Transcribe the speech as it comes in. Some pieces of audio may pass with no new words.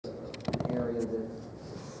area that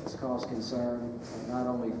has caused concern, not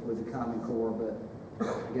only with the Common Core, but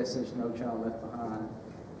I guess there's no child left behind.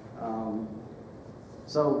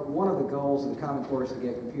 So one of the goals of the Common Core is to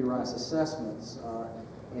get computerized assessments.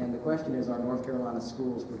 And the question is, are North Carolina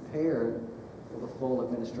schools prepared for the full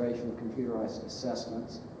administration of computerized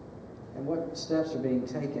assessments? And what steps are being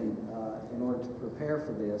taken in order to prepare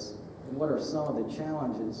for this? And what are some of the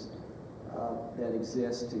challenges that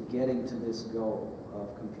exist to getting to this goal of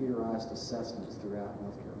computerized assessments throughout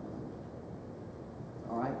North Carolina?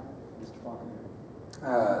 All right, Mr. Faulkner.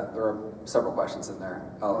 There are several questions in there.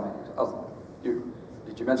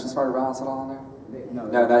 Did you mention Smarter Balance at all in there?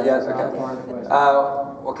 No, not yet. Okay. Not part of the question.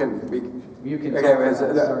 Well, can we? You can. Okay. There's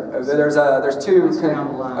two. That's down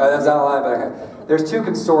the line. That's down the line, but okay. There's two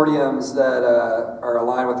consortiums that are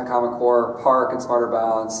aligned with the Common Core, Park and Smarter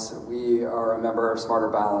Balance. We are a member of Smarter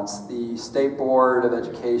Balance. The State Board of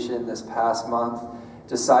Education this past month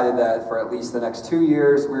decided that for at least the next 2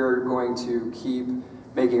 years, we're going to keep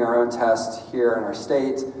making our own tests here in our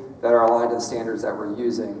state that are aligned to the standards that we're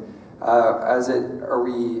using. Are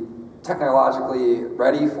we technologically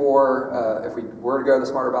ready for, if we were to go the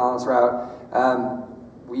Smarter Balance route?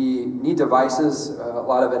 We need devices. A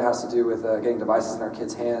lot of it has to do with getting devices in our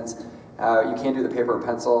kids' hands. You can't do the paper or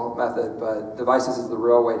pencil method, but devices is the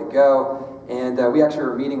real way to go. And we actually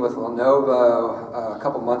were meeting with Lenovo a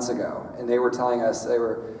couple months ago, and they were telling us they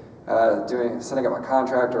were setting up a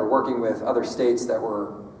contract or working with other states that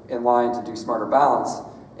were in line to do Smarter Balance.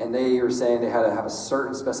 And they were saying they had to have a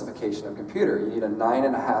certain specification of computer. You need a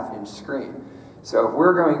 9.5-inch screen. So if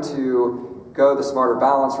we're going to go the Smarter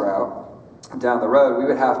Balance route down the road, we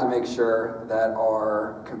would have to make sure that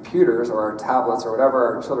our computers or our tablets or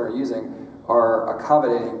whatever our children are using are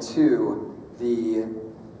accommodating to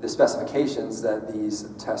the specifications that these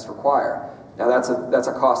tests require. Now that's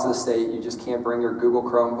a cost of the state. You just can't bring your Google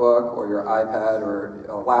Chromebook or your iPad or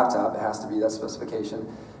a laptop. It has to be that specification.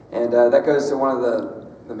 And that goes to one of the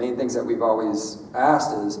main things that we've always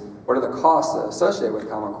asked is, what are the costs associated with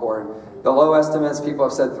Common Core? The low estimates, people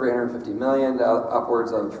have said $350 million,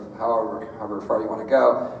 upwards of however far you want to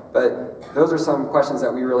go. But those are some questions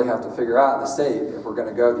that we really have to figure out in the state if we're going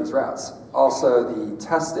to go these routes. Also, the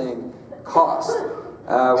testing cost.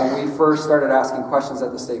 When we first started asking questions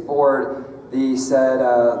at the state board, they said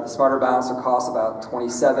the Smarter Balance would cost about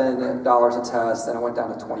 $27 a test, then it went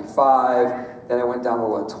down to $25, then it went down to the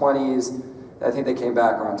low 20s. I think they came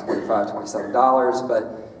back around $25, $27,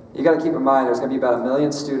 but you got to keep in mind there's going to be about 1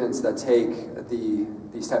 million students that take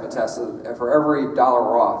these type of tests. For every dollar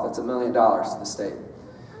we're off, that's $1 million to the state.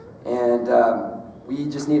 And we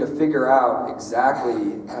just need to figure out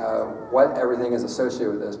exactly what everything is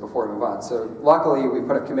associated with this before we move on. So luckily, we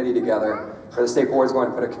put a committee together, or the state board is going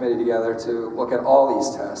to put a committee together to look at all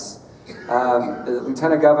these tests. The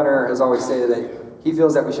lieutenant governor has always stated that he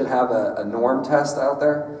feels that we should have a norm test out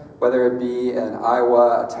there, whether it be in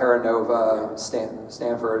Iowa, Terra Nova,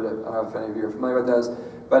 Stanford. I don't know if any of you are familiar with those,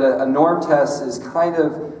 but a norm test is kind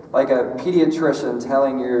of like a pediatrician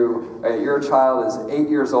telling you your child is 8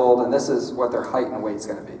 years old and this is what their height and weight is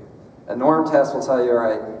going to be. A norm test will tell you, all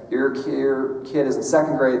right, your kid is in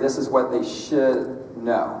 2nd grade, this is what they should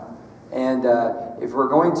know. And if we're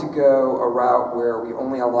going to go a route where we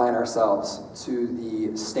only align ourselves to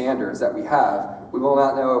the standards that we have, we will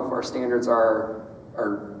not know if our standards are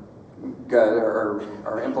good or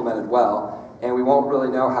are implemented well, and we won't really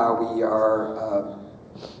know how we are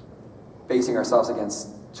basing ourselves against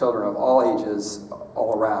children of all ages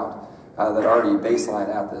all around that already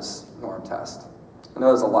baseline at this norm test. I know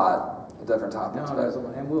there's a lot of different topics. No, there's a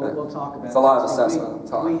lot, and we'll talk about it. It's a lot of assessment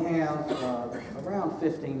talk. We have around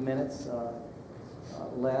 15 minutes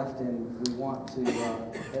left, and we want to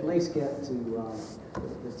at least get to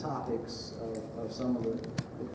the topics of some of the